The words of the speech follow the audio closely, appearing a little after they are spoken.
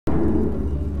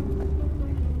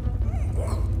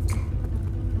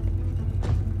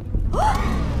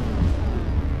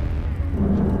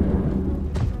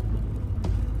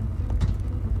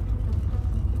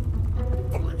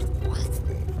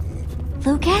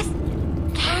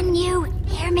Can you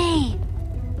hear me?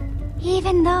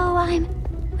 Even though I'm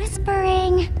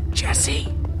whispering. Jesse,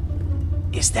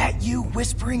 is that you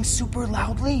whispering super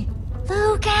loudly?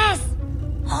 Lucas!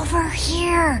 Over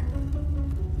here!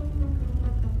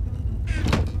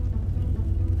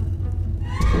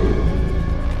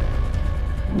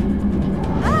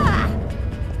 Ah!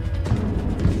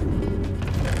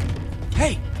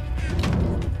 Hey!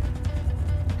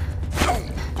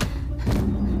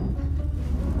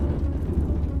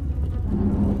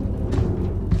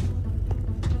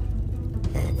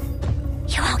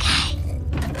 You okay?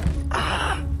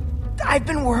 I've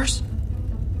been worse.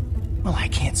 Well, I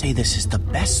can't say this is the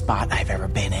best spot I've ever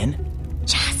been in.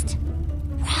 Just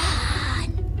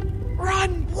run.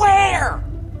 Run where?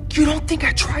 You don't think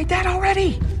I tried that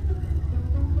already?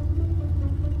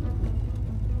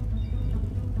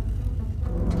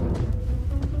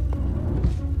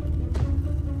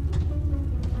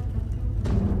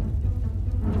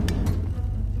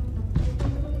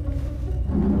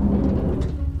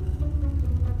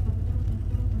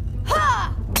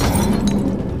 Ha!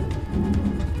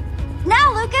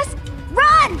 Now, Lucas,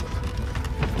 run!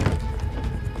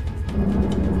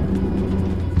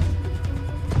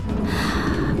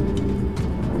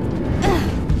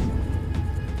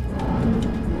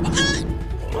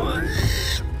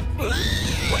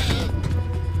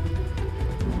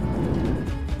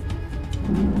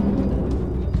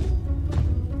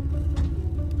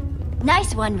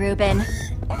 Nice one, Ruben.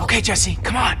 Okay, Jesse,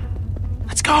 come on.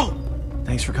 Let's go.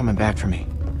 Thanks for coming back for me.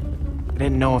 I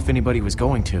didn't know if anybody was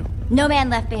going to. No man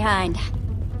left behind.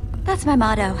 That's my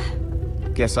motto.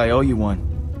 Guess I owe you one.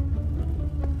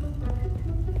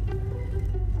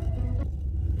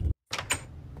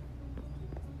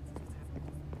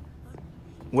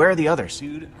 Where are the others?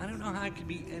 Dude, I don't know how I could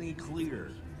be any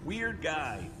clearer. Weird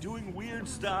guy, doing weird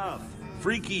stuff.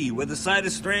 Freaky, with a side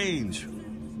of strange.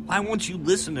 Why won't you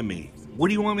listen to me? What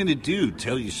do you want me to do?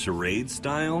 Tell you charade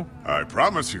style? I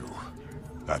promise you,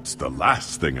 that's the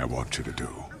last thing I want you to do.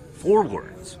 4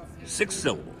 words, 6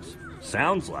 syllables.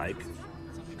 Sounds like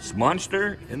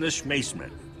Smonster in the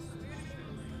Schmasement.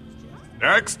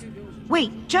 Next.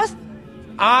 Wait, just...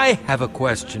 I have a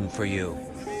question for you.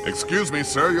 Excuse me,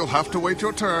 sir, you'll have to wait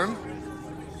your turn.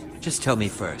 Just tell me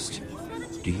first.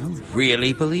 Do you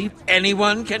really believe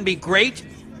anyone can be great?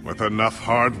 With enough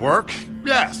hard work,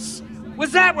 yes.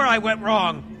 Was that where I went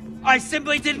wrong? I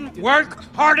simply didn't work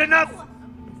hard enough?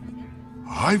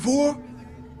 Ivor?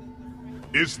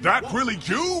 Is that really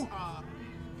you?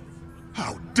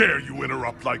 How dare you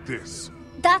interrupt like this?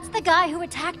 That's the guy who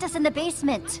attacked us in the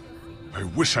basement. I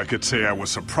wish I could say I was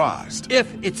surprised.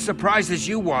 If it's surprises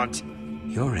you want,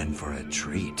 you're in for a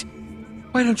treat.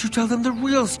 Why don't you tell them the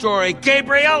real story,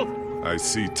 Gabriel? I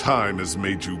see time has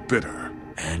made you bitter.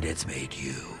 And it's made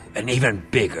you an even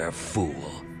bigger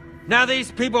fool. Now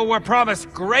these people were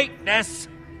promised greatness,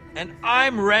 and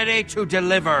I'm ready to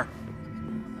deliver.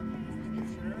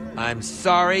 I'm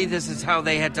sorry this is how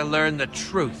they had to learn the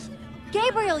truth.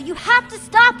 Gabriel, you have to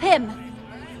stop him!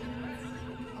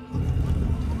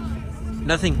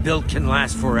 Nothing built can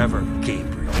last forever,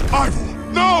 Gabriel.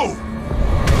 Ivor, no!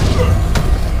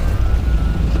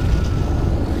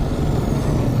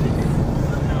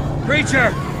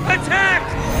 Creature,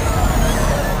 attack!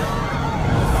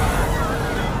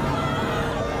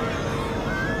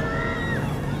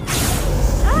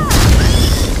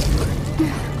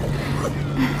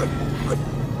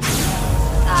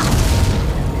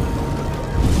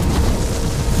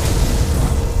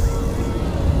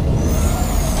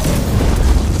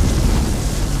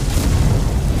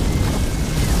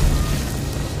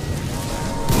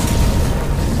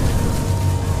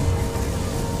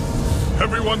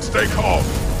 Everyone stay calm.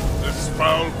 This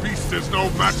foul beast is no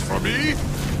match for me.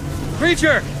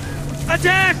 Creature,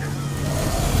 attack!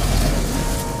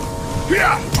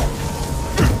 Yeah!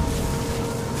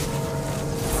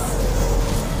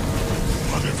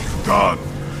 What have you done?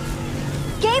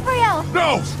 Gabriel!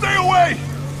 No, stay away!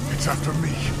 It's after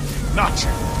me, not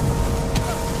you.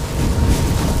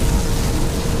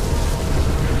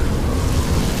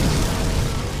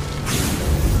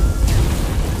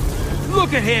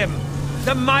 Look at him!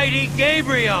 The mighty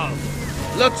Gabriel!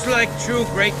 Looks like true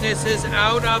greatness is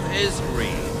out of his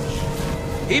reach.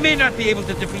 He may not be able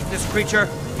to defeat this creature,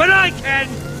 but I can!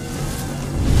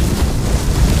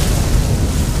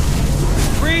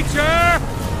 Creature,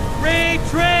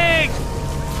 retreat!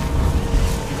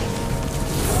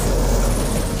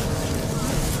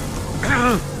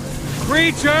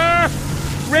 Creature,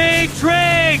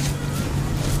 retreat!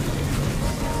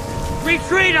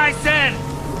 Retreat, I said!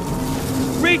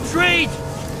 Retreat!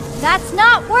 That's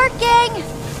not working!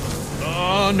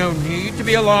 Oh, no need to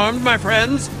be alarmed, my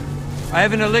friends. I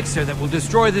have an elixir that will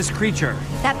destroy this creature.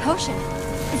 That potion.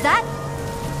 Is that?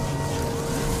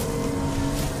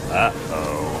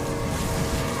 Uh-oh.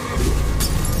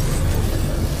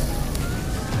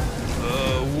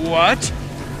 What?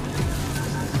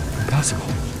 Impossible.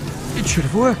 It should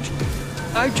have worked.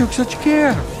 I took such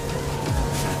care.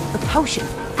 The potion.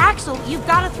 Axel, you've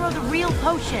got to throw the real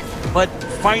potion. But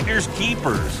finders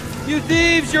keepers. You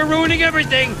thieves, you're ruining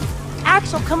everything.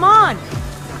 Axel, come on.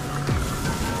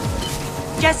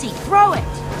 Jesse, throw it.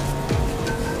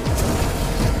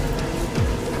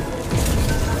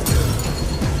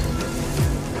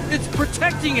 It's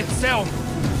protecting itself.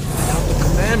 Without the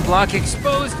command block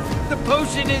exposed, the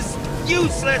potion is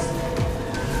useless.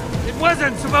 It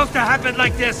wasn't supposed to happen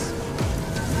like this.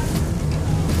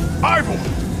 Ivor!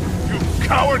 You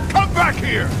coward, come back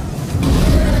here!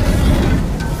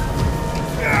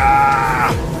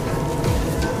 Ah!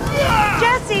 Ah!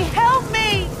 Jesse, help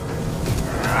me!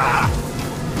 Ah!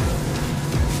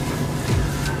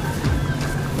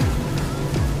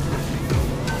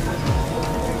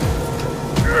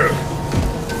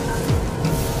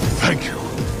 Thank you.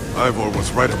 Ivor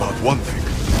was right about one thing.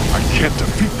 I can't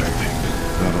defeat that thing.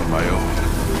 Not on my own.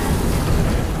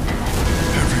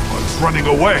 Everyone's running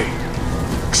away.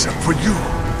 Except for you.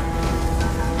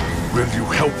 Will you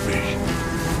help me?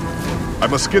 I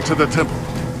must get to the temple.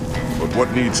 But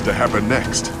what needs to happen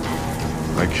next?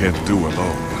 I can't do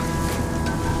alone.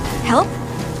 Help?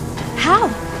 How?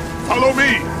 Follow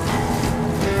me!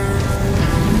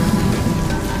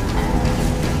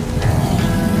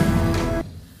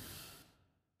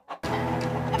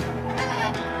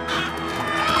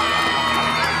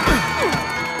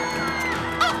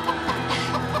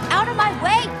 Out of my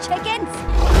way, chickens!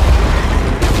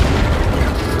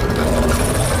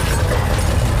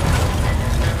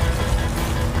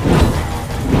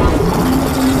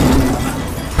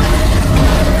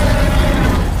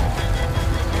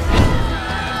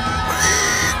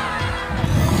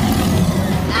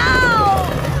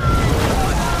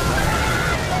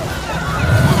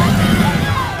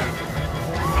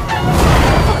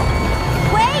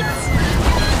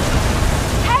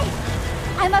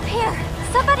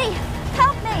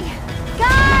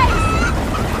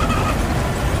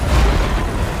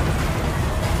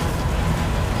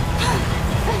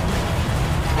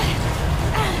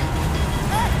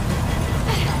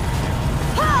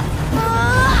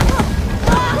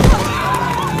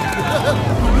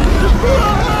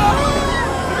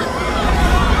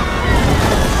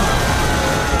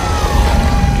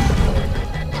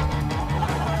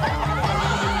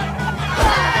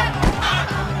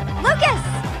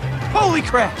 Holy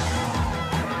crap!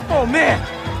 Oh man!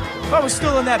 If I was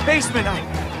still in that basement,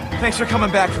 Thanks for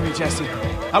coming back for me, Jesse.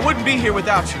 I wouldn't be here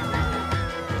without you.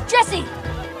 Jesse!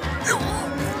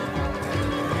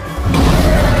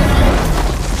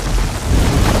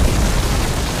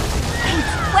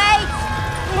 Wait!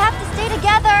 We have to stay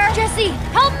together! Jesse,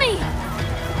 help me!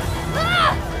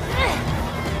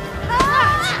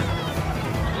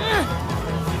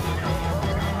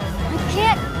 I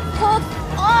can't hold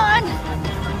on!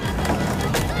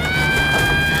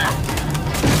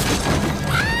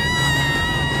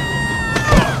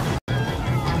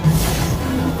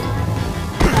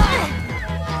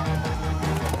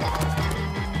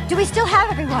 Do we still have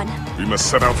everyone? We must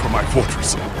set out for my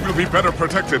fortress. We'll be better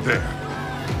protected there.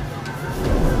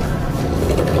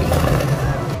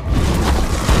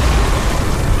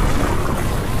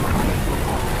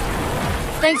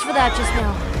 Thanks for that just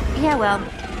now. Yeah, well,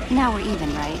 now we're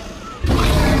even, right?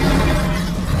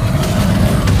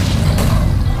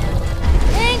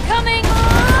 Incoming!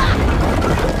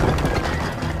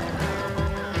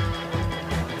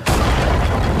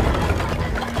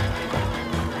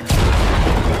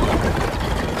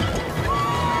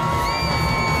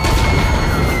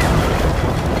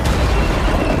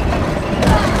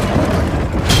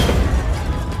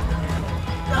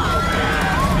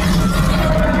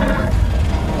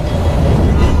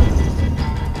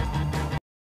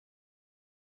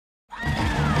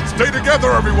 Stay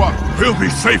together, everyone! We'll be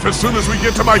safe as soon as we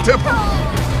get to my temple!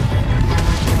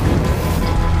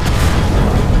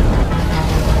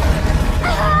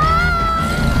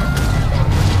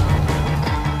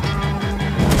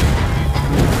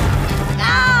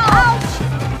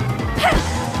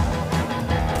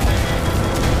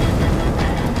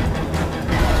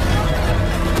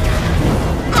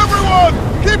 Everyone!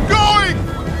 Keep going!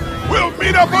 We'll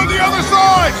meet up on the other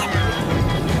side!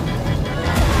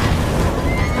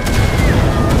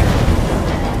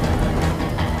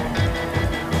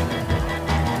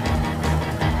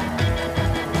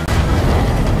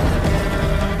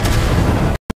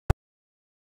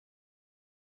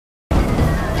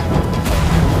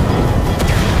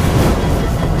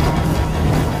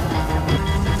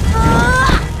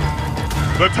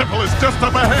 The temple is just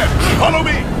up ahead! Follow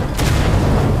me!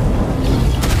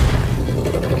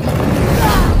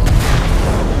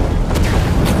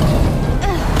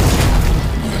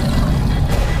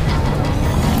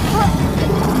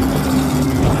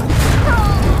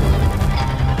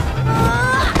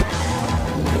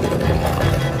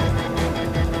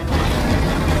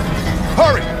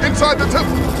 Hurry! Inside the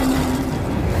temple!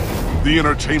 The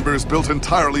inner chamber is built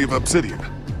entirely of obsidian.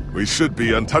 We should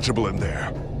be untouchable in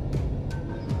there.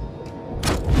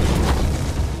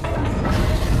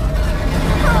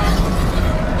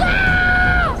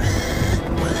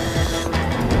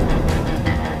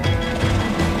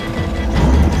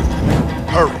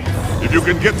 Hurry! If you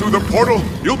can get through the portal,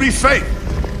 you'll be safe!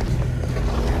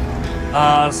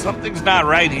 Something's not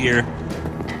right here.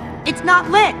 It's not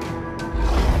lit!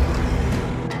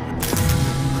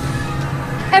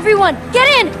 Everyone, get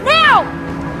in, now!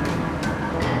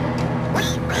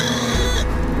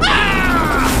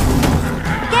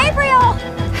 Gabriel!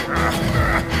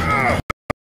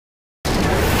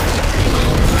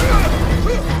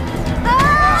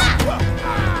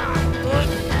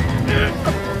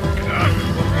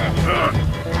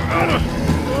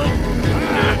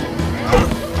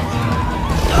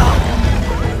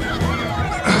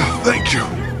 Thank you.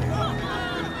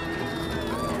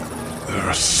 There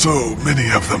are so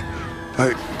many of them.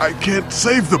 I can't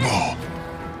save them all.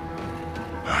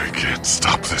 I can't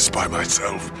stop this by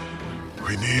myself.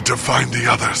 We need to find the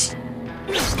others.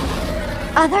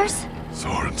 Others?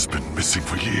 Soren's been missing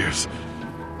for years.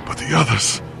 But the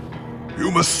others,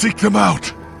 you must seek them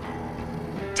out.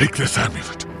 Take this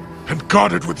amulet and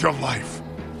guard it with your life.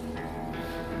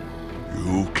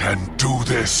 You can do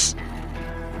this.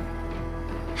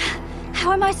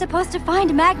 How am I supposed to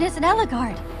find Magnus and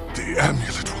Ellegaard? The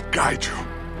amulet will guide you.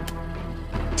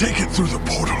 Take it through the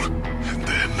portal, and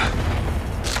then...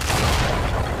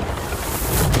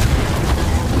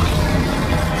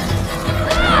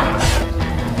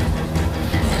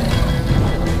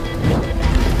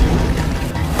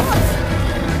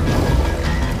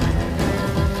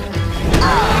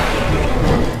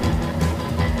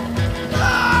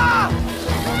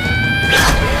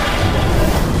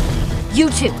 You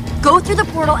two, go through the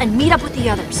portal and meet up with the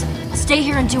others. I'll stay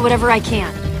here and do whatever I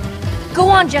can. Go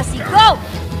on, Jesse, go!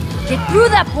 Get through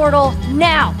that portal,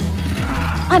 now!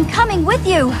 I'm coming with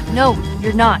you! No,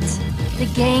 you're not. The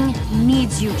gang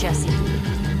needs you, Jesse.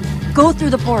 Go through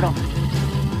the portal.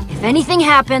 If anything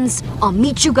happens, I'll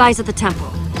meet you guys at the temple.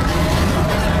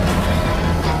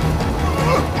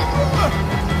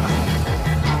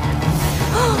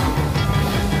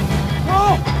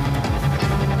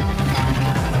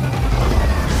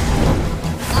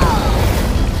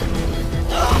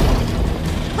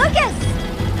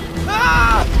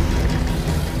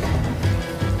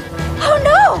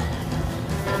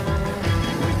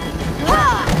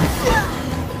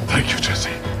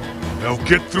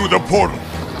 Get through the portal!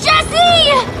 Jesse!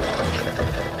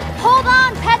 Hold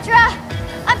on, Petra!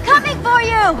 I'm coming for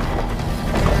you!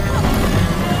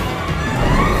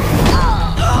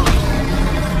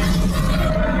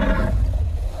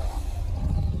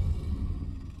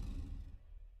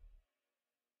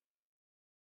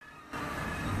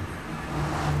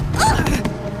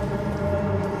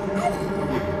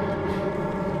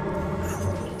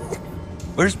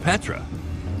 Where's Petra?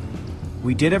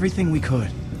 We did everything we could.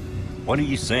 What are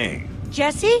you saying?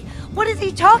 Jesse? What is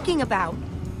he talking about?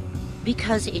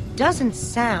 Because it doesn't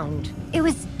sound... It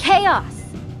was chaos.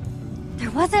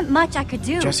 There wasn't much I could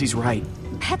do. Jesse's right.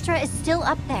 Petra is still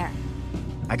up there.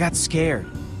 I got scared.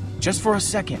 Just for a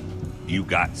second. You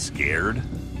got scared?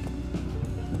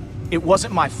 It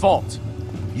wasn't my fault.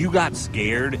 You got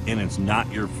scared and it's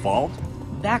not your fault?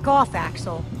 Back off,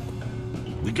 Axel.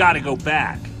 We gotta go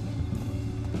back.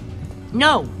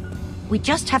 No. We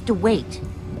just have to wait.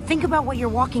 Think about what you're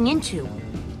walking into.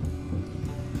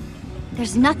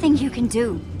 There's nothing you can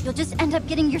do. You'll just end up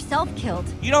getting yourself killed.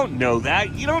 You don't know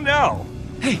that. You don't know.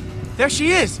 Hey, there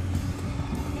she is!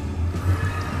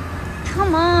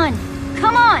 Come on!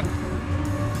 Come on!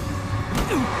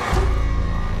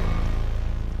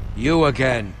 You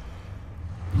again.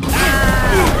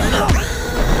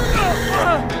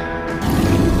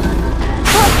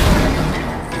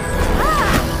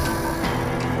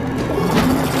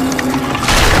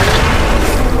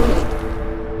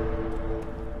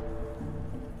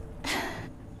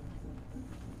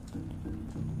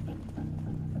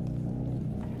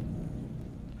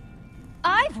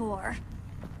 Ivor!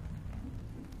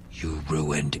 You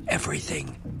ruined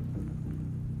everything.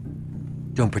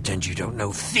 Don't pretend you don't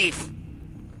know, thief!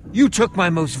 You took my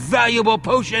most valuable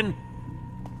potion!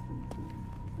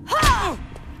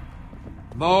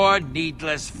 More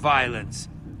needless violence.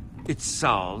 It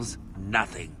solves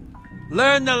nothing.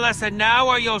 Learn the lesson now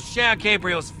or you'll share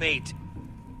Gabriel's fate.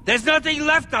 There's nothing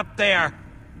left up there.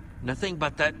 Nothing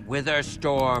but that wither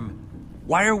storm.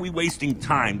 Why are we wasting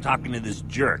time talking to this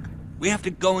jerk? We have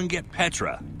to go and get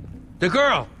Petra. The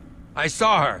girl! I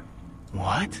saw her.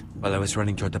 What? While I was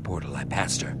running toward the portal, I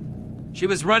passed her. She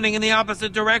was running in the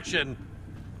opposite direction.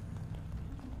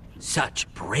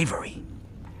 Such bravery.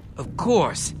 Of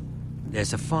course.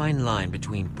 There's a fine line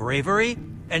between bravery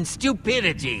and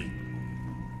stupidity.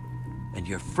 And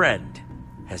your friend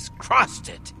has crossed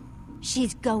it.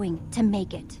 She's going to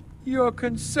make it. You're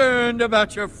concerned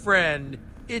about your friend.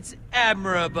 It's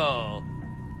admirable.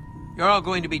 You're all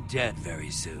going to be dead very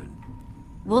soon.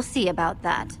 We'll see about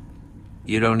that.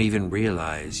 You don't even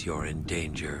realize you're in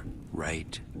danger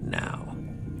right now.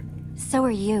 So are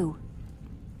you.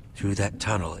 Through that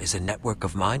tunnel is a network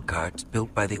of minecarts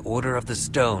built by the Order of the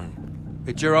Stone.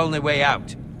 It's your only way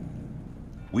out.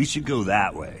 We should go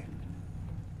that way.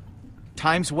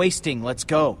 Time's wasting, let's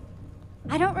go.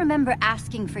 I don't remember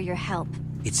asking for your help.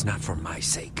 It's not for my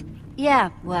sake.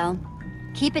 Yeah, well,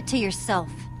 keep it to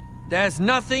yourself. There's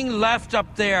nothing left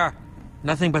up there.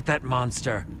 Nothing but that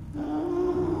monster.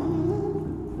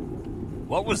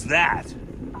 What was that?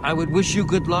 I would wish you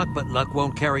good luck, but luck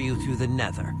won't carry you through the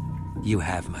Nether. You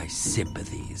have my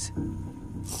sympathies.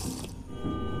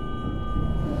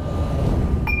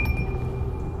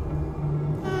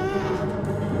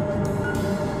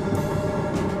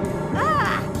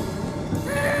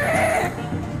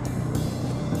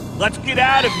 Let's get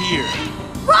out of here!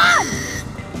 Run!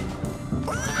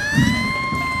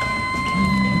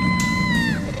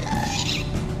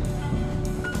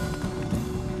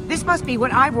 This must be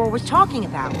what Ivor was talking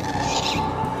about.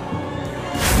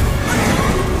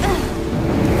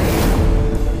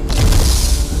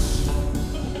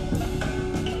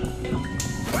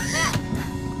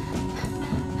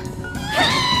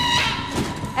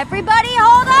 Everybody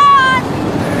hold on!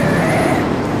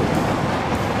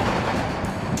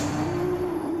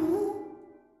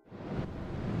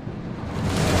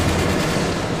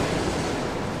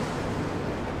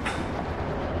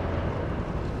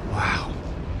 Wow.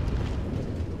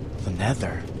 The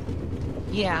Nether.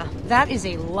 Yeah, that is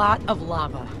a lot of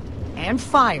lava. And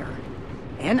fire.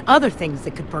 And other things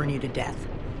that could burn you to death.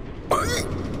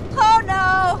 Oh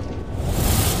no!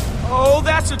 Oh,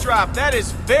 that's a drop. That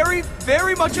is very,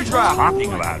 very much a drop.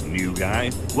 Talking about, new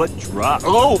guy. What drop?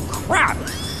 Oh, crap!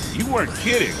 You weren't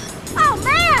kidding. Oh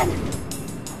man!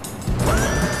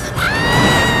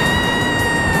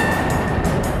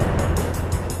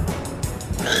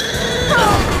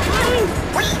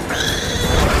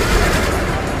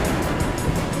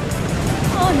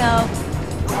 Oh no.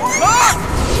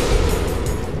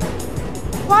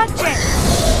 Watch it!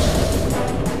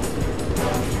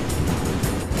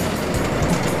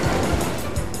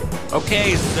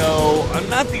 Okay, so I'm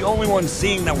not the only one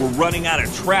seeing that we're running out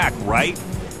of track, right?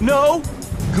 No?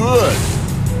 Good.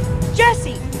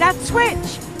 Jesse, that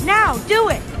switch! Now, do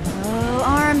it! Oh,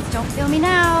 arms, don't feel me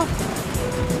now.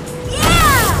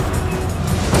 Yeah!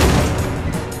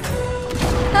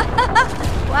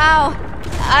 Wow.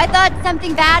 I thought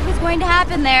something bad was going to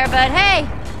happen there, but hey,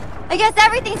 I guess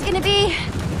everything's gonna be...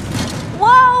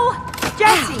 Whoa!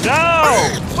 Jesse!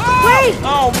 No! Wait!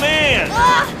 Oh, man!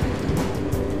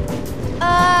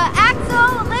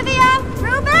 Axel, Olivia,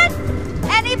 Ruben?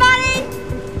 Anybody?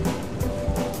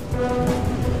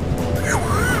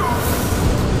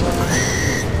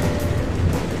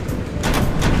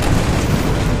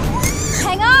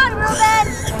 Hang on, Ruben!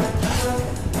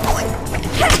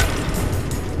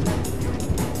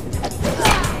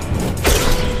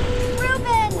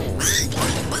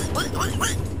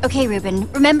 Okay,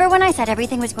 Ruben, remember when I said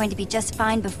everything was going to be just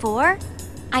fine before?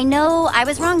 I know I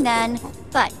was wrong then,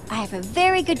 but I have a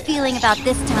very good feeling about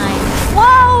this time.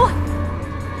 Whoa!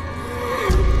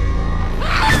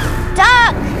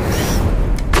 Duck!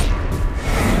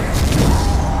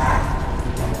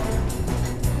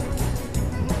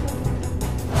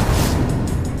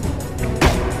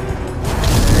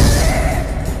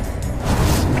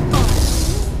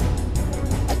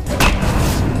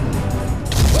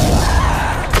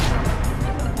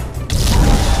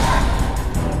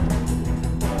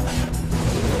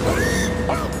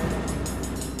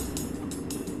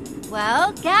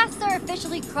 Well, gas are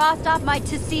officially crossed off my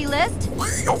to-see list.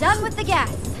 Done with the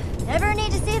gas. Never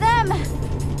need to see them.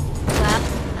 Well,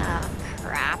 oh,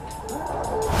 crap.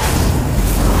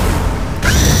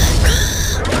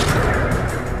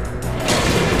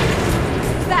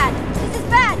 This is bad. This is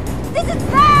bad. This is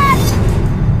bad!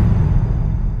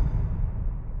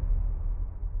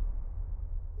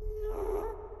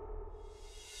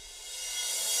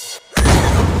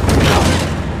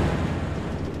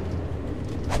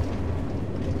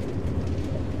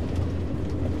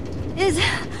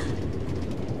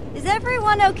 Is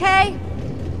everyone okay?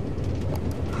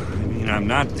 I mean, I'm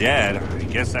not dead. I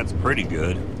guess that's pretty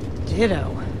good.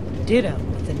 Ditto. Ditto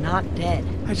with the not dead.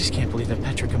 I just can't believe that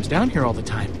Petra comes down here all the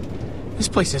time. This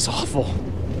place is awful.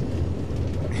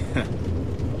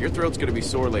 Your throat's gonna be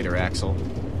sore later, Axel.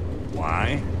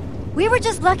 Why? We were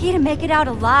just lucky to make it out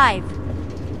alive.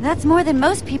 That's more than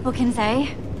most people can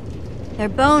say. Their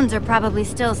bones are probably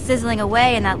still sizzling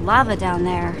away in that lava down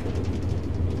there.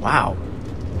 Wow.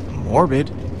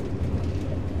 Morbid.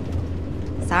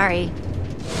 Sorry.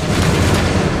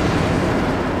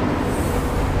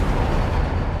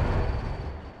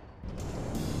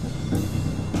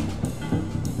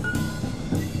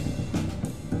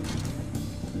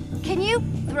 Can you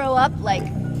throw up, like,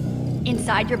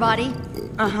 inside your body?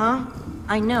 Uh-huh.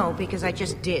 I know, because I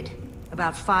just did.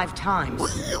 About 5 times.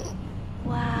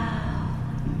 Wow.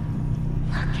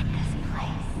 Look at this place.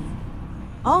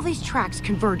 All these tracks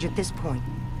converge at this point.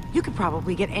 You could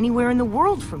probably get anywhere in the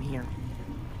world from here.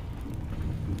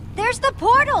 There's the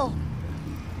portal!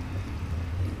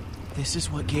 This is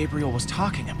what Gabriel was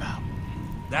talking about.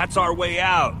 That's our way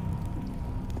out.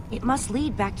 It must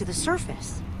lead back to the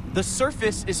surface. The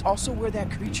surface is also where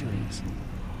that creature is.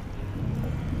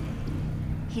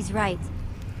 He's right.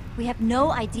 We have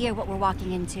no idea what we're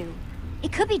walking into.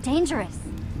 It could be dangerous.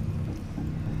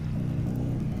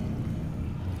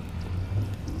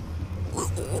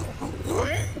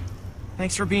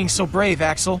 Thanks for being so brave,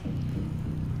 Axel.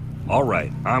 All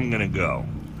right, I'm gonna go.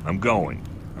 I'm going.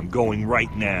 I'm going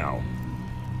right now.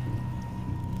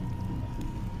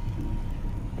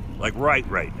 Like right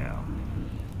now.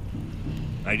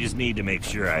 I just need to make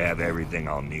sure I have everything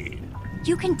I'll need.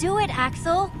 You can do it,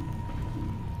 Axel.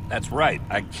 That's right,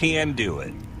 I can do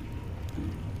it.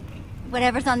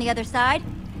 Whatever's on the other side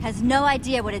has no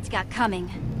idea what it's got coming.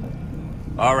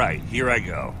 All right, here I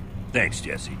go. Thanks,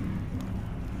 Jesse.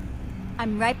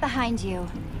 I'm right behind you.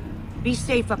 Be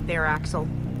safe up there, Axel.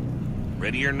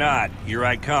 Ready or not, here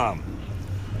I come.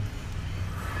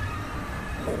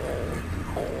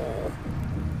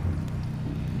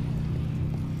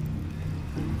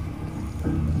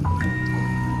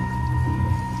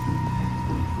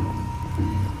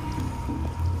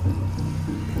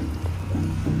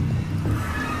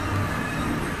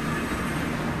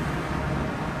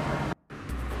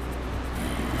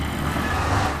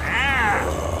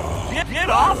 Get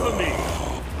off of me!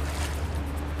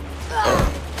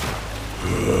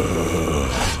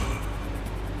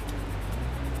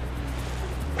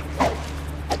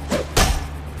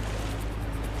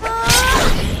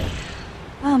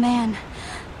 Oh man,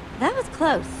 that was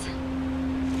close.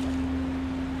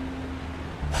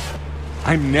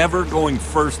 I'm never going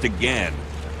first again.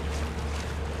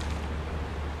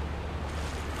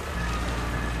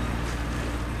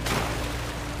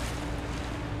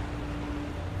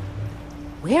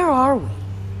 Where are we?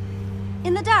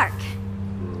 In the dark.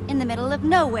 In the middle of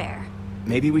nowhere.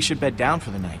 Maybe we should bed down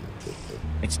for the night.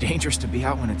 It's dangerous to be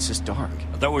out when it's this dark.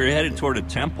 I thought we were headed toward a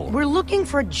temple. We're looking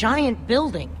for a giant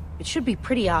building. It should be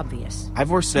pretty obvious.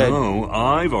 Ivor said... No,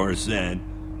 Ivor said.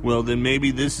 Well, then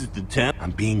maybe this is the temple.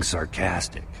 I'm being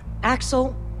sarcastic.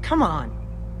 Axel, come on.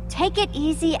 Take it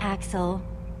easy, Axel.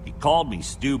 He called me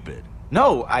stupid.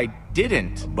 No, I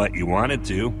didn't. But you wanted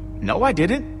to. No, I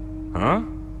didn't. Huh?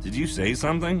 Did you say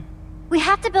something? We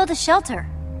have to build a shelter.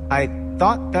 I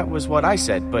thought that was what I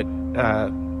said, but,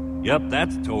 Yep,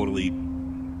 that's totally...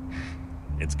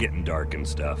 It's getting dark and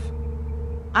stuff.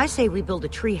 I say we build a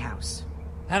treehouse.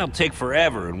 That'll take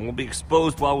forever, and we'll be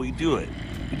exposed while we do it.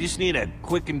 We just need a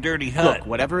quick and dirty hut. Look,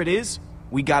 whatever it is,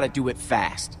 we gotta do it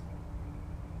fast.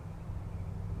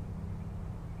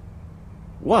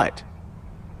 What?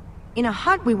 In a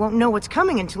hut, we won't know what's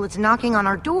coming until it's knocking on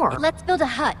our door. Let's build a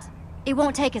hut. It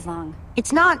won't take as long.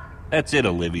 It's not... That's it,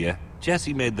 Olivia.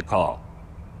 Jesse made the call.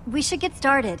 We should get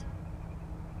started.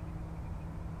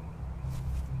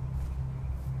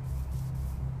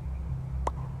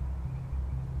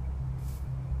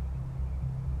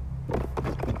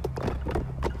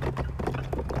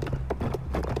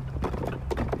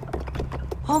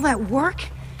 All that work?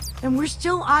 And we're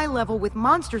still eye level with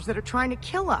monsters that are trying to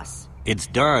kill us. It's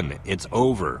done. It's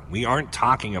over. We aren't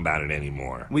talking about it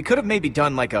anymore. We could have maybe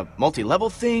done like a multi-level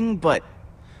thing, but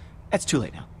that's too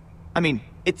late now. I mean,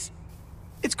 it's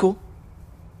cool.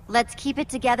 Let's keep it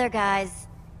together, guys.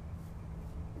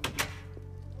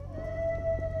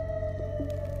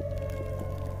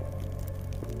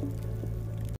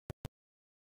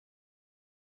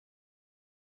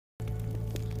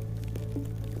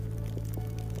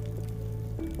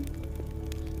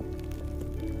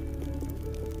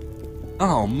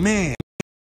 Oh, man.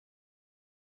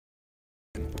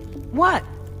 What?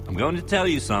 I'm going to tell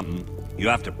you something. You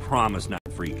have to promise not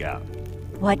to freak out.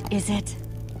 What is it?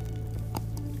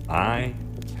 I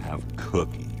have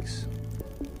cookies.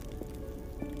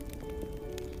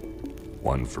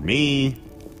 One for me,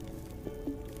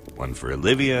 one for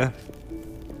Olivia,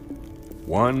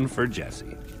 one for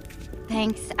Jesse.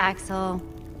 Thanks, Axel.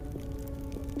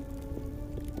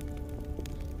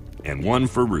 And one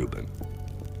for Ruben.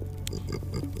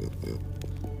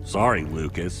 Sorry,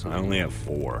 Lucas, I only have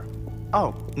 4.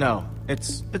 Oh, no.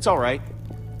 It's all right.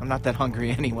 I'm not that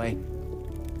hungry anyway.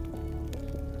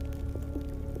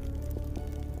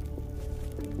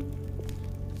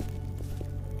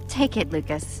 Take it,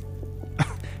 Lucas.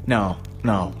 No,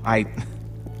 I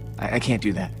can't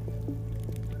do that.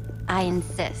 I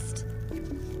insist.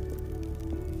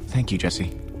 Thank you,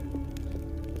 Jesse.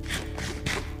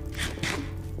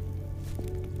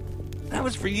 That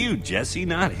was for you, Jesse,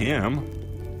 not him.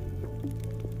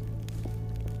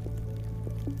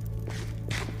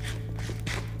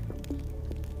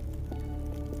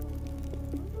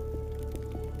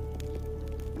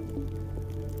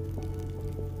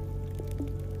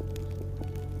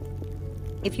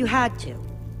 If you had to,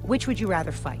 which would you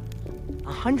rather fight?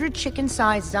 100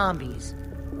 chicken-sized zombies,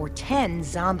 or 10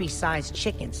 zombie-sized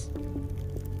chickens?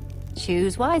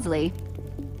 Choose wisely.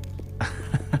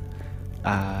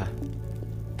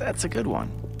 That's a good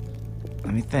one.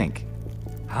 Let me think.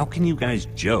 How can you guys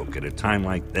joke at a time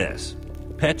like this?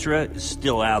 Petra is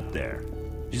still out there.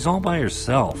 She's all by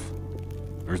herself.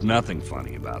 There's nothing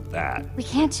funny about that. We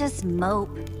can't just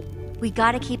mope. We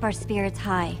gotta keep our spirits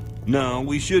high. No,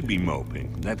 we should be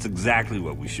moping. That's exactly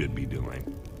what we should be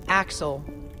doing. Axel.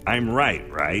 I'm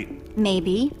right?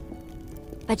 Maybe.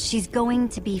 But she's going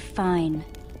to be fine.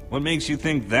 What makes you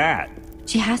think that?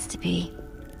 She has to be.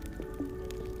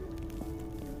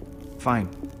 Fine.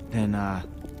 Then,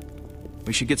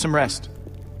 we should get some rest.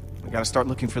 We gotta start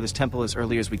looking for this temple as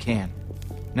early as we can.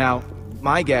 Now,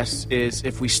 my guess is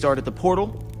if we start at the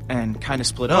portal and kind of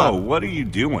split up... Oh, what are you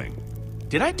doing?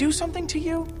 Did I do something to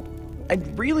you?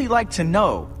 I'd really like to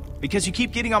know, because you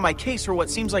keep getting on my case for what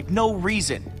seems like no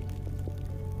reason.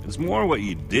 It's more what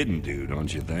you didn't do,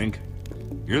 don't you think?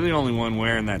 You're the only one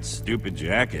wearing that stupid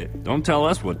jacket. Don't tell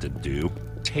us what to do.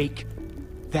 Take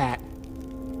that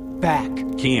back.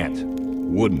 Can't.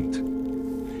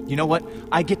 Wouldn't. You know what?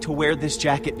 I get to wear this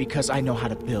jacket because I know how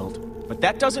to build. But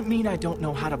that doesn't mean I don't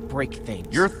know how to break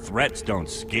things. Your threats don't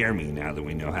scare me now that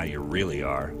we know how you really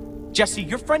are. Jesse,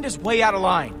 your friend is way out of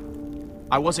line.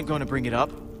 I wasn't going to bring it up,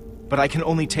 but I can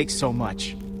only take so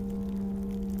much.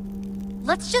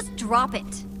 Let's just drop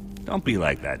it. Don't be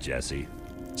like that, Jesse.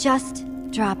 Just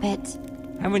drop it.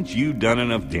 Haven't you done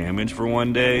enough damage for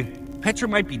one day? Petra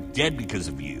might be dead because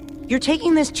of you. You're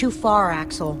taking this too far,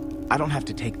 Axel. I don't have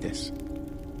to take this.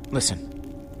 Listen,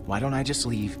 why don't I just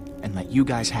leave and let you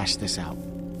guys hash this out?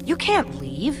 You can't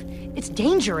leave. It's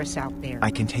dangerous out there. I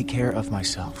can take care of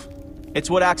myself. It's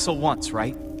what Axel wants,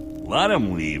 right? Let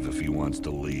him leave if he wants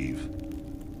to leave.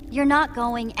 You're not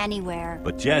going anywhere.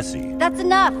 But Jesse... That's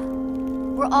enough!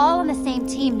 We're all on the same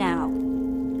team now.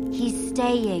 He's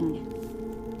staying.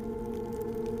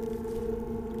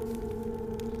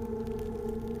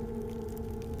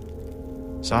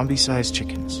 Zombie-sized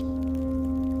chickens.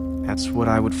 That's what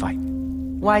I would fight.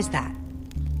 Why's that?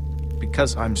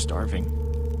 Because I'm starving.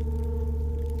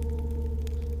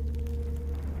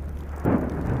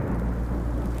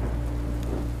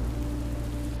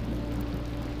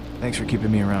 Thanks for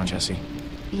keeping me around, Jesse.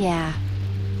 Yeah.